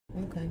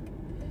Okay.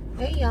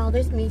 Hey y'all,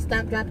 this me,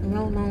 Stop, Drop, and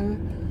Roll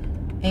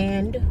On,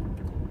 and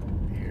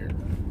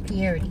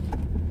Pierre.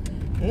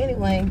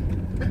 Anyway,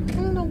 I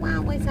don't know why I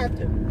always have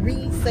to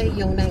re-say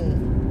your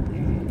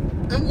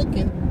name. I'm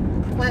looking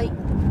quite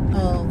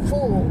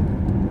full.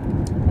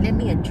 Let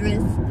me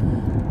address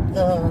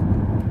the,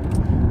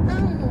 I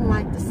don't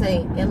like to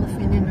say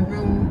elephant in the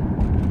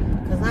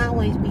room, because I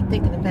always be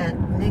thinking about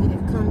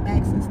negative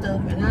comebacks and stuff,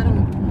 and I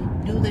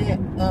don't do that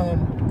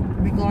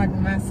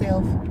regarding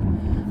myself,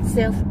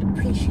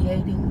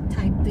 self-depreciating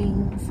type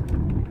things.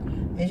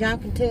 As y'all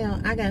can tell,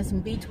 I got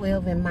some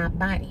B12 in my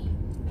body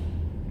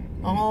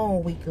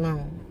all week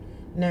long.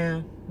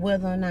 Now,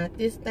 whether or not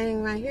this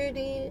thing right here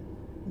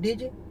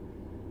did you?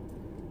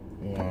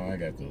 Well, I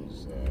got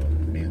those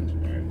men's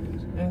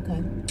vitamins.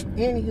 Okay.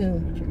 Anywho.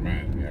 Which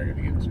reminds me, I gotta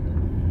get some.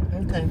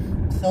 Okay.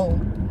 So,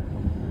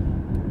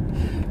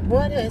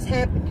 what has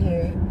happened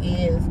here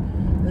is,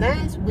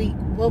 last week,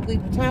 what we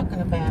were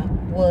talking about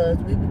was,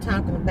 we were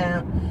talking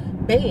about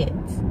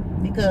beds.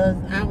 Because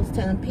I was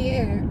telling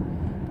Pierre,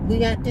 we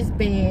got this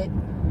bed.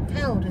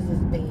 How old is this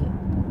bed?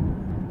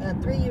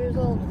 About 3 years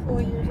old or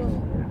 4 years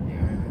old?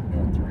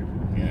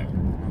 Yeah,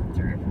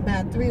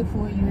 about 3 or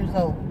 4 years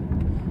old.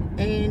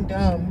 And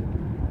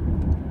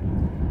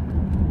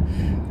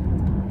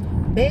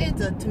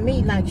beds are to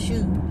me like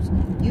shoes.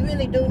 You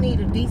really do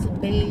need a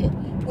decent bed.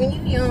 When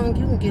you're young,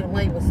 you can get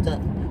away with stuff.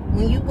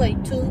 When you weigh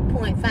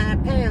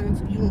 2.5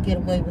 pounds, you can get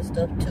away with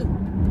stuff too.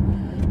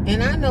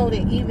 And I know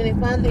that even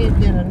if I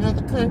lived in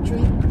another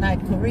country,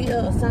 like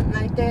Korea or something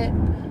like that,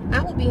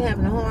 I would be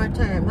having a hard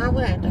time. I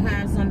would have to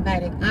hire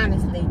somebody,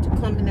 honestly, to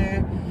come in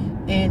there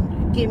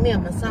and give me a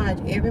massage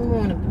every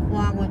morning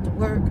before I went to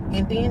work.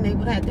 And then they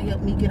would have to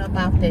help me get up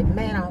off that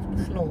mat off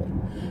the floor.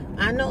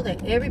 I know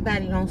that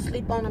everybody don't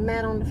sleep on a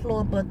mat on the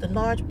floor, but the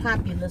large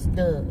populace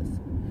does.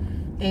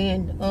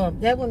 And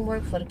that wouldn't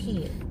work for the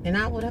kid. And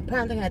I would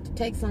probably have to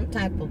take some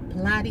type of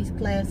Pilates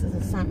classes or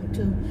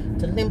something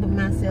to limber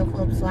myself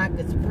up so I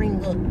could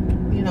spring up,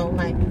 you know,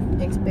 like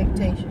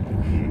expectation.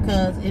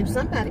 Because if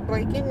somebody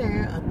break in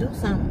there or do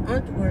something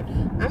untoward,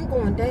 I'm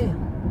going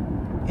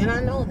down. And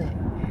I know that.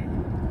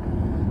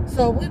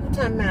 So we were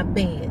talking about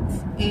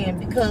beds.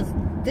 And because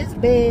this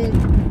bed,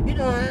 you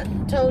know, I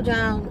told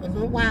y'all a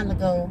little while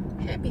ago,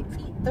 Happy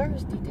Feet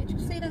Thursday. Did you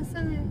see that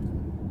sign?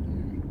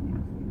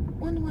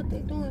 Wonder what they're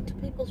doing to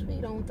people's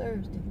feet on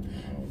Thursday.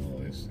 I don't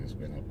know. It's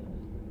been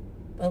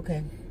up.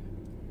 Okay.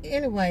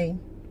 Anyway,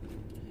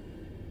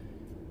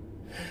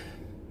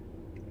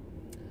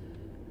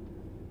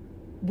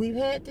 we've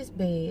had this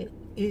bed.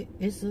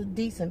 It's a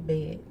decent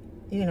bed,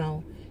 you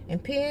know.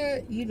 And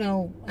Pierre, you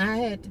know, I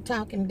had to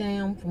talk him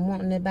down from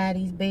wanting to buy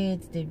these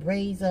beds that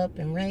raise up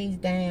and raise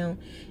down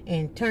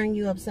and turn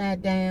you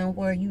upside down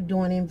where you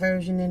doing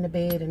inversion in the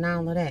bed and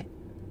all of that.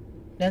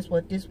 That's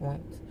what this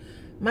wants.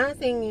 My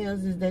thing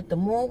is that the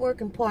more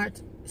working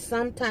parts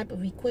some type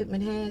of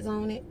equipment has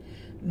on it,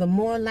 the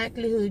more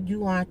likelihood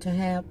you are to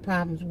have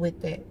problems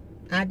with that.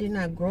 I did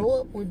not grow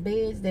up with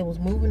beds that was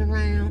moving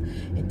around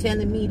and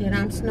telling me that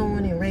I'm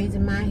snoring and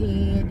raising my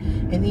head,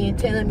 and then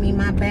telling me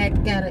my back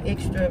got an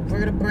extra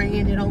vertebrae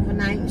in it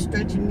overnight and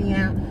stretching me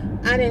out.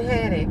 I didn't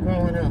have that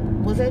growing up.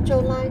 Was that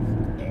your life?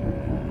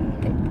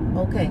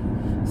 Okay.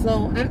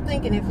 So I'm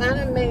thinking if I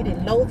done made it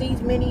low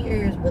these many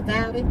years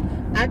without it,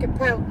 I could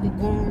probably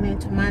go on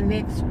into my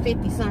next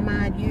 50 some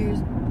odd years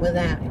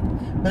without it.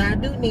 But I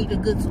do need a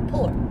good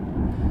support.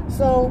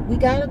 So we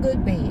got a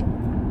good bed.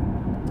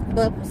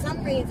 But for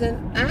some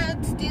reason, I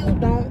still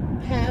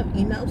don't have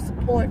enough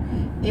support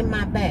in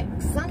my back.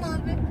 Some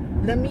of it,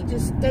 let me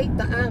just state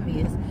the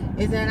obvious,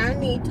 is that I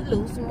need to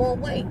lose some more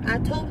weight. I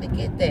totally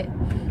get that.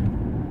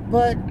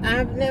 But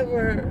I've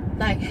never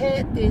like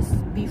had this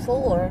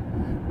before,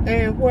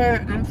 and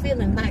where I'm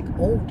feeling like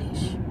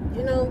oldish,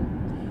 you know.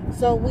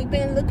 So I've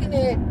been looking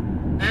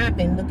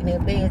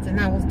at beds, and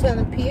I was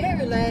telling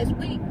Pierre last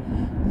week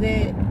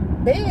that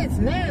beds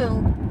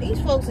now,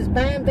 these folks is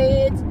buying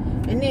beds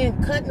and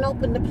then cutting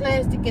open the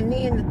plastic, and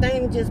then the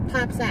thing just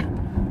pops out.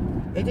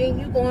 And then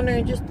you go in there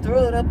and just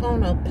throw it up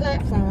on a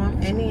platform,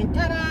 and then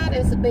ta-da,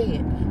 that's a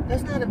bed.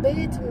 That's not a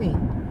bed to me.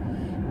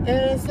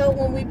 And so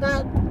when we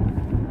bought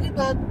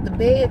the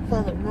bed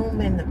for the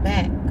room in the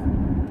back.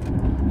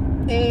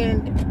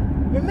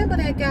 And remember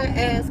that guy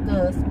asked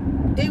us,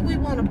 did we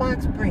want a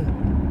box spring?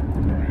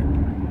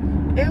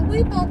 And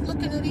we both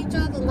looking at each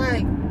other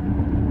like,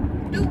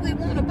 do we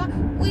want a box?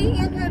 We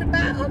in here to buy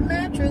a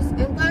mattress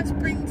and box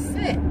spring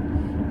set.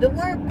 The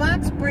word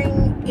box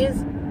spring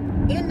is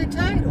in the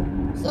title.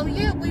 So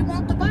yeah, we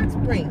want the box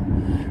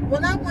spring.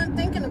 Well, I wasn't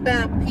thinking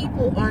about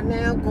people are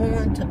now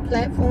going to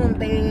platform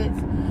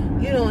beds,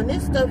 you know, and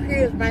this stuff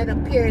here is right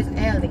up Pierre's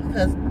alley,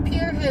 because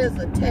Pierre has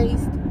a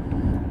taste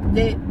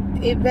that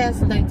it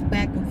vacillates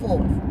back and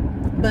forth.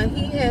 But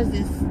he has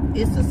this,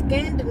 it's a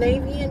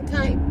Scandinavian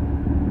type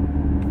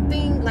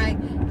thing, like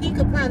he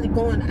could probably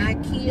go in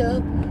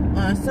IKEA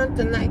or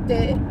something like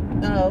that,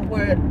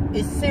 where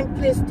it's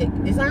simplistic.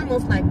 It's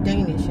almost like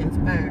Danish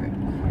inspired.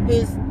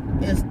 His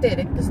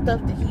aesthetic, the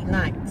stuff that he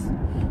likes,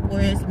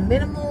 where it's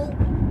minimal,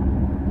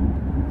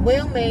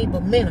 well made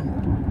but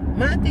minimal.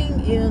 My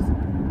thing is,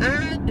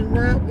 I do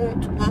not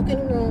want to walk in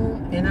the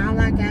room and all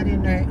I got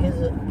in there is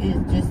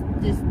just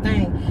this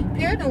thing.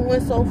 Pierre done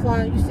went so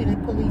far, you see the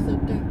police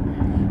up there,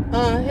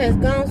 has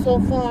gone so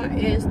far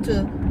as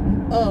to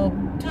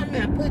talking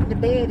about putting the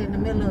bed in the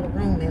middle of the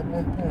room at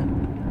one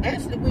point.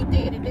 Actually, we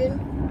did it, didn't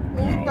we?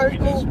 When we first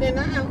moved in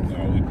the house.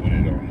 No, we put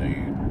it on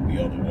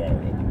the other wall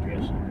of the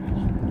dresser.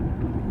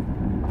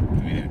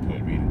 We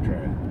didn't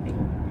try it.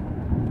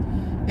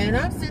 And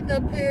I'm sitting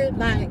up here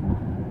like,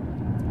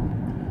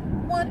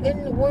 what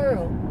in the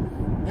world?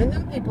 And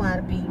them people ought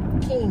to be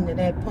keen to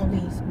that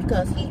police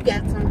because he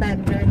got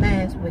somebody there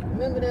last week.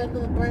 Remember that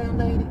little brown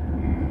lady?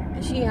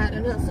 And she out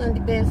in her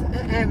Sunday best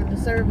having to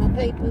serve her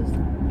papers.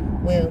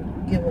 Well,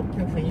 give her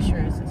proof of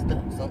insurance and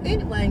stuff. So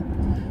anyway,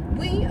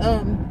 we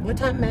were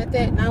talking about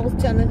that, and I was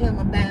telling him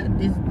about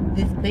this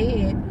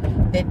bed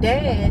that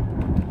Dad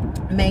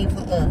made for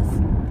us,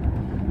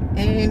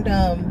 and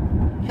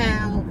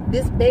how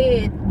this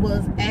bed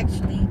was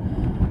actually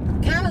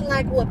kind of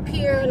like what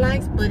Pierre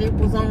likes, but it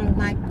was on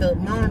like the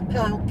Mont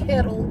Paul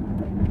kettle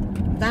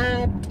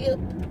vibe tip,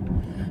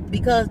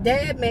 because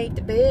Dad made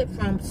the bed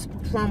from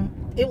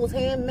it was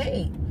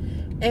handmade,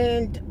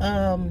 and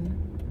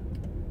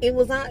it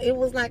was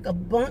like a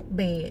bunk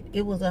bed.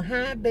 It was a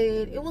high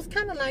bed. It was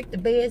kind of like the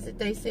beds that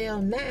they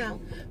sell now,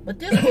 but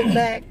this was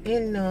back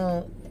in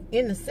the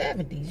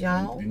 70s,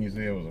 y'all. Didn't you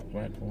say it was a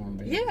platform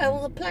bed? Yeah, it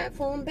was a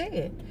platform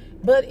bed,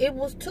 but it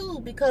was two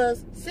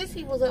because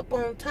Sissy was up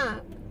on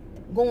top,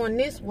 going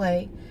this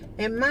way,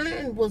 and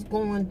mine was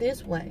going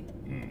this way.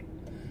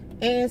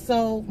 And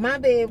so my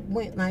bed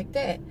went like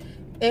that.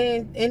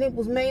 And it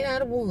was made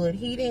out of wood.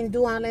 He didn't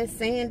do all that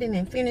sanding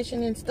and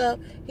finishing and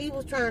stuff. He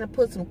was trying to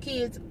put some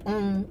kids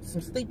on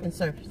some sleeping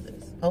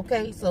surfaces.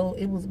 Okay, so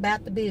it was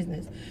about the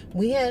business.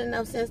 We had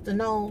enough sense to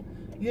know,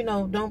 you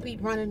know, don't be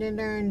running in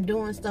there and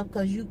doing stuff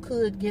because you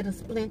could get a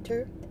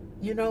splinter,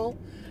 you know.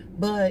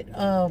 But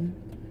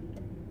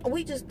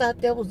we just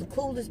thought that was the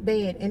coolest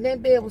bed. And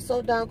that bed was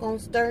so doggone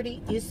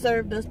sturdy. It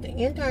served us the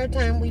entire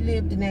time we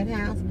lived in that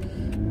house.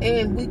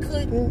 And we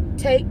couldn't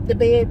take the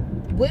bed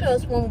with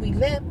us when we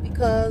left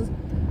because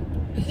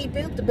he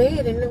built the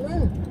bed in the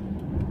room.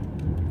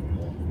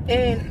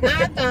 And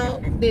I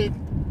thought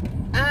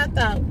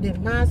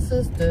that my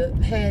sister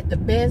had the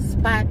best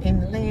spot in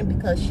the land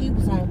because she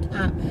was on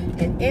top.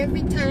 And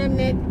every time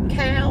that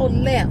cow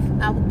left,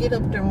 I would get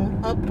up there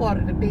on her part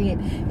of the bed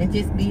and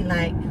just be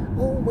like,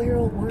 oh,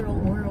 world,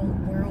 world,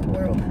 world, world,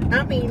 world.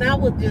 I mean, I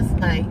was just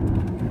like,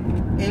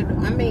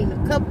 and I mean,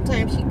 a couple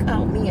times she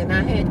caught me and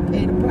I had to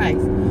pay the price.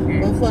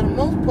 But for the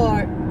most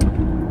part,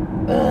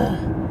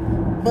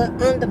 but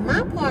under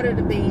my part of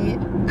the bed,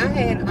 I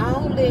had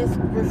all this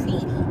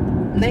graffiti,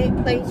 laid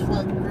place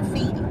for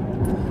graffiti,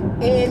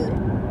 and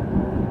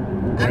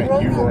I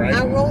wrote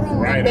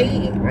on my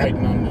bed.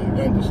 Writing on the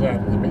underside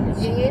of the bed.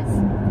 Yes.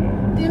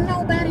 Didn't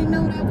nobody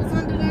know that was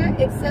under there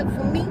except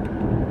for me,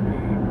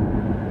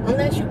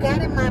 unless you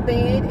got in my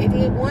bed. And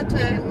then one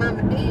time,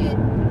 Mama did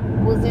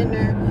was in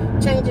there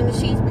changing the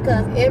sheets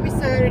because every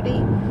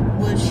Saturday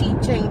was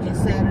sheet changing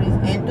Saturdays,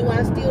 and do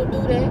I still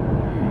do that?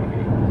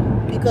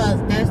 Because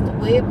that's the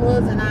way it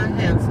was in our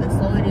house, and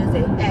so it is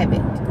a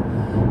habit.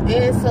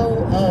 And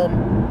so,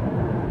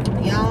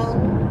 y'all,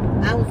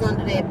 I was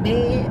under that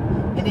bed,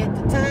 and at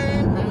the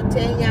time, I'm gonna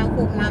tell y'all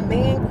who my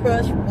man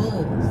crush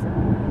was.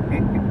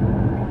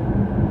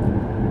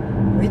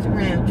 Richard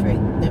Roundtree.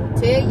 Let me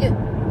tell you,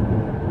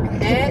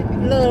 that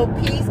little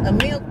piece of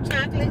milk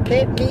chocolate,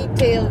 let me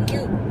tell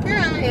you, here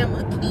I am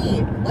a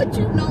kid. What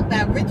you know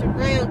about Richard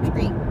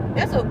Roundtree?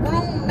 That's a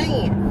grown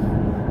man.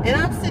 And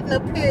I'm sitting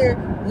up here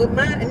with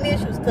my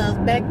initials because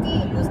back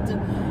then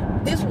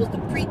this was the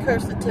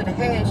precursor to the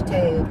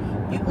hashtag.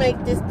 You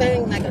make this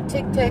thing like a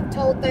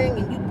tic-tac-toe thing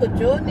and you put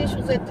your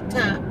initials at the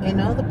top and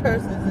the other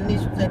person's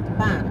initials at the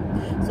bottom.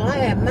 So I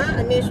had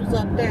my initials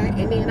up there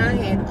and then I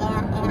had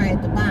RR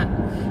at the bottom.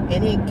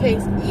 And in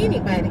case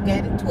anybody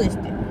got it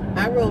twisted,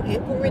 I wrote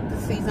in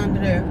parentheses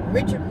under there,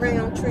 Richard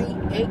Roundtree,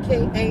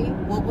 a.k.a.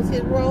 what was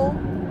his role?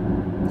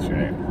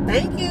 Shaft.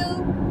 Thank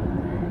you.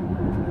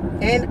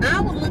 And I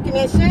was looking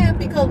at Shaft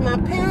because my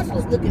parents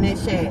was looking at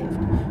Shaft.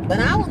 But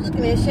I was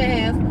looking at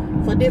Shaft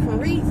for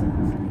different reasons.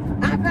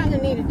 I probably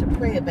needed to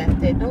pray about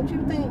that, don't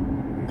you think?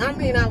 I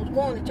mean, I was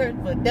going to church,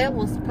 but that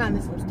was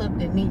probably some stuff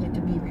that needed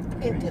to be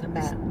repented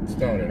about.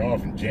 Started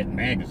off in Jet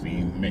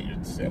Magazine,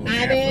 selling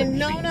I didn't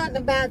know nothing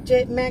about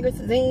Jet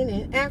Magazine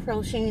and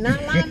Afro Sheen.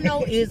 All I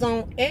know is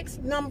on X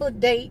number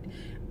date,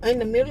 in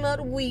the middle of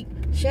the week,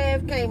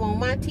 Shaft came on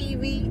my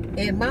TV,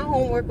 and my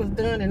homework was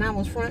done, and I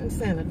was front and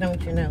center, don't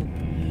you know?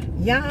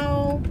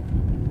 Y'all,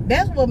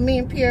 that's what me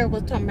and Pierre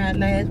was talking about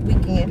last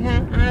weekend,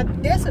 how I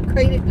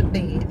desecrated the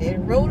bed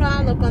and wrote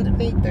all up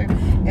underneath there.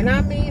 And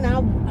I mean, I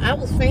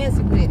was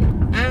fancy with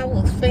it. I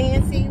was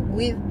fancy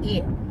with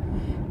it.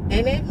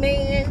 And that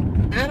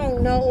man, I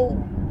don't know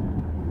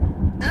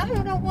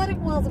what it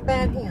was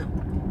about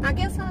him. I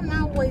guess I'm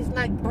always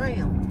like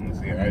brown.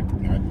 See, I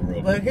grew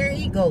up. But here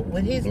he go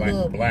with his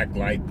black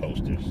light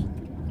posters,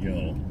 you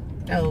know.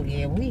 Oh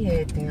yeah, we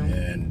had them.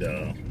 And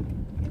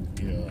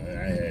you know,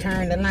 I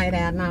turn the light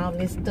out and all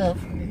this stuff.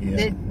 Yeah.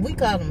 That we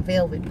call them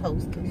velvet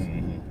posters.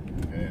 And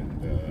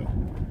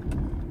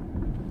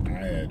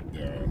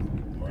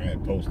I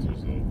had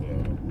posters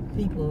of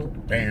People.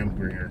 Pam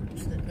Grier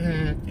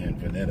and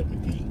Vanetta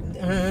McGee.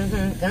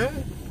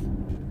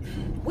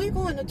 We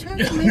going to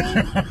church,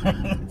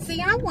 man. See,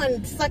 I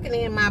wasn't sucking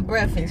in my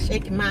breath and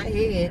shaking my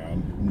head.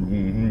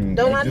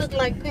 Don't I look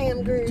like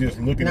Pam Grier? Just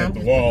looking at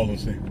the wall and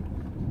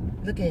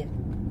saying, look at it.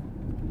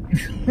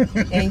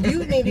 And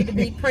you needed to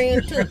be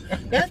praying too.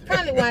 That's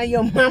probably why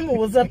your mama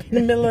was up in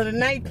the middle of the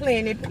night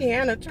playing that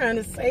piano trying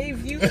to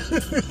save you.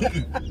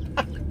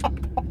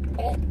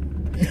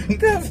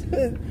 Because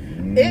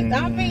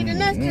I mean, and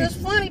that's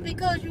just funny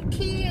because you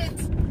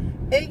kids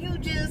and you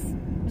just,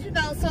 you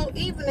know, so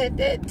even at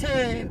that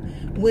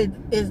time with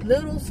as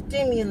little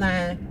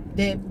stimuli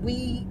that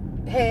we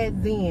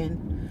had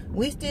then,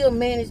 we still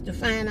managed to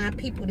find our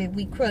people that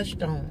we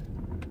crushed on.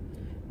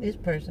 This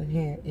person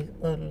here is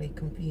utterly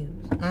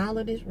confused. All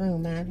of this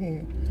room out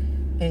here,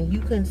 and you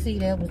couldn't see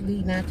that was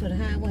leading out to the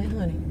highway,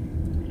 honey.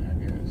 I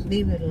guess.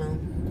 Leave it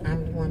alone.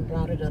 I'm the one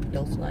brought it up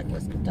though, so I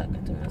guess I'm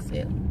talking to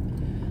myself.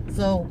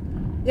 So,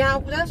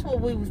 y'all, that's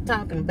what we was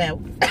talking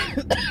about.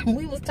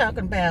 We was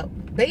talking about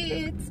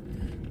beds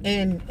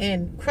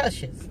and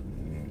crushes.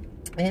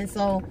 And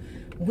so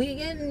we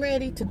getting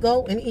ready to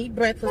go and eat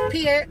breakfast.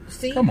 Pierre,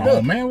 see, come on,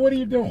 look, man, what are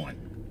you doing?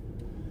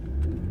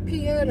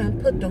 Pierre done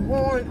put the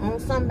horn on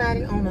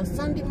somebody on a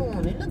Sunday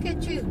morning. Look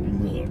at you.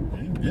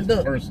 Look,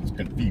 this person's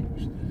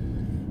confused.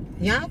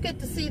 Y'all get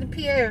to see the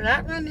Pierre.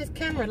 I run this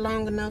camera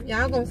long enough,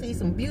 y'all gonna see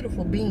some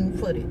beautiful bean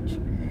footage.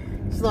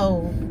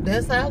 So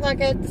that's all I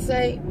got to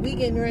say. We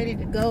getting ready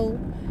to go.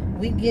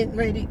 We getting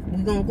ready.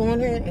 We gonna go in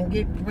here and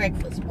get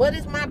breakfast. What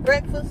is my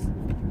breakfast?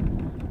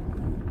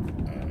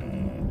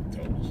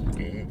 Toast,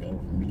 egg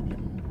over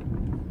medium,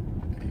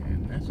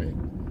 and that's it.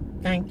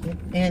 Thank you.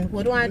 And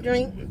what do I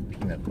drink? With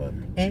peanut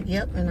butter. And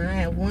yep, and I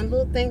have one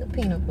little thing of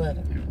peanut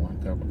butter. And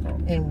 1 cup of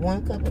coffee. And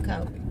 1 cup of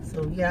coffee.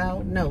 So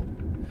y'all know.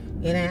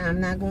 And I'm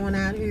not going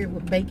out here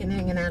with bacon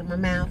hanging out of my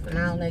mouth and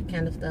all that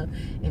kind of stuff.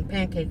 And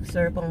pancake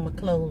syrup on my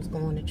clothes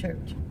going to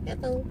church.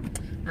 Hello.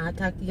 I'll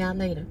talk to y'all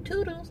later.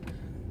 Toodles.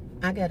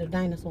 I got a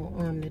dinosaur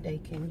arm today.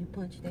 Can you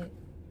punch that?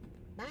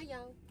 Bye,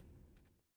 y'all.